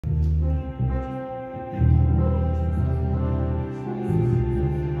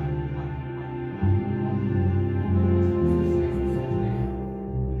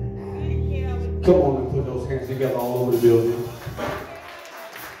Come on and put those hands together all over the building.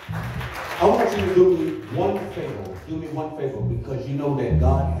 I want you to do me one favor. Do me one favor, because you know that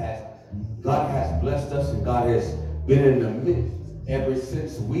God has blessed us and God has been in the midst ever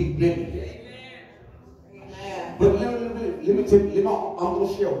since we've been here. Amen. But let me tell you, I'm going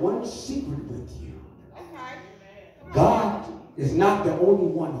to share one secret with you. Okay. God is not the only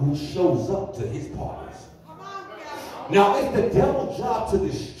one who shows up to his parties. Now, it's the devil's job to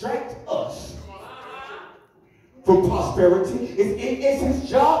distract us from prosperity. It's his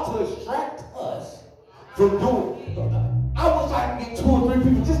job to distract us from doing it. I wish I could get 2 or 3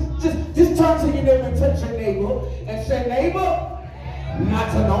 people. Just turn to your neighbor and touch your neighbor and say, neighbor,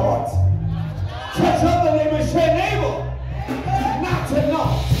 not tonight. Touch other neighbor and say, neighbor, not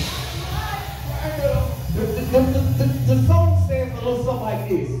tonight. The song says a little something like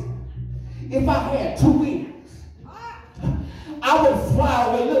this. If I had 2 wings, I would fly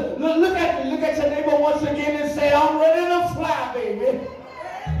away. Look at your neighbor once again and say, I'm ready to fly, baby.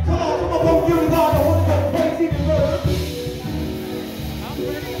 Come on, give God the Holy Ghost praise in the Lord. I'm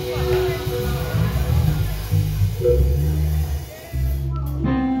ready to fly.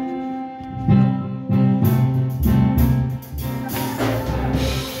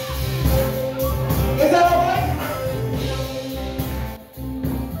 Is that all right?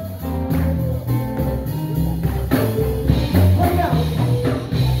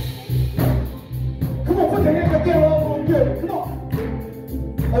 Come on, put your hands together all over good. Come on.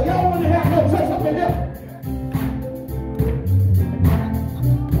 Oh, y'all want to have no church up in there?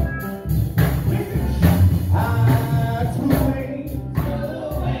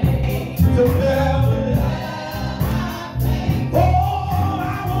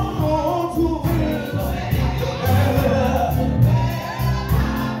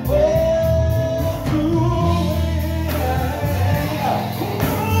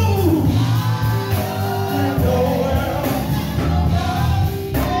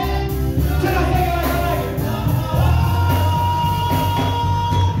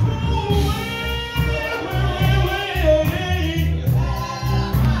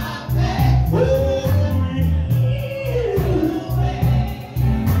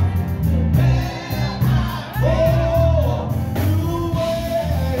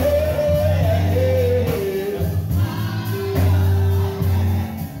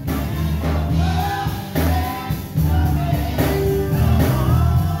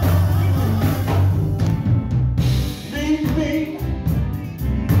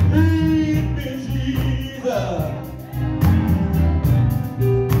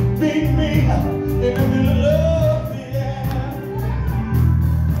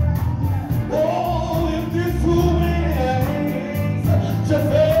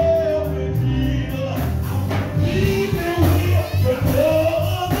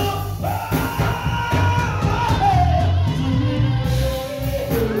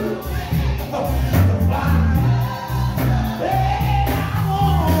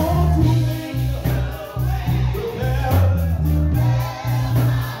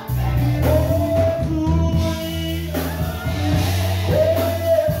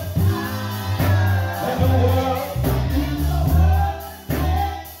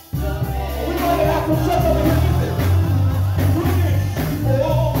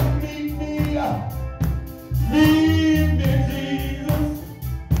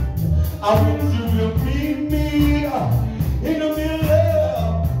 I to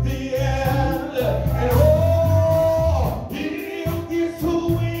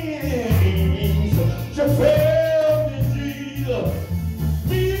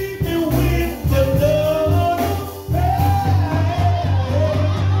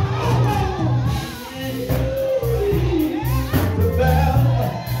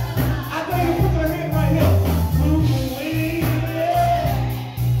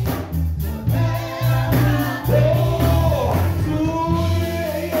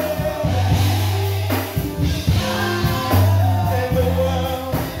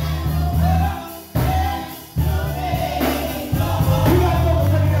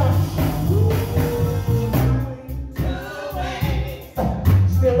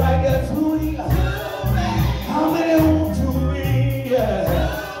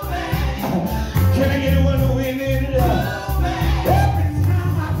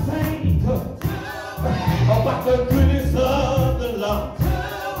about the good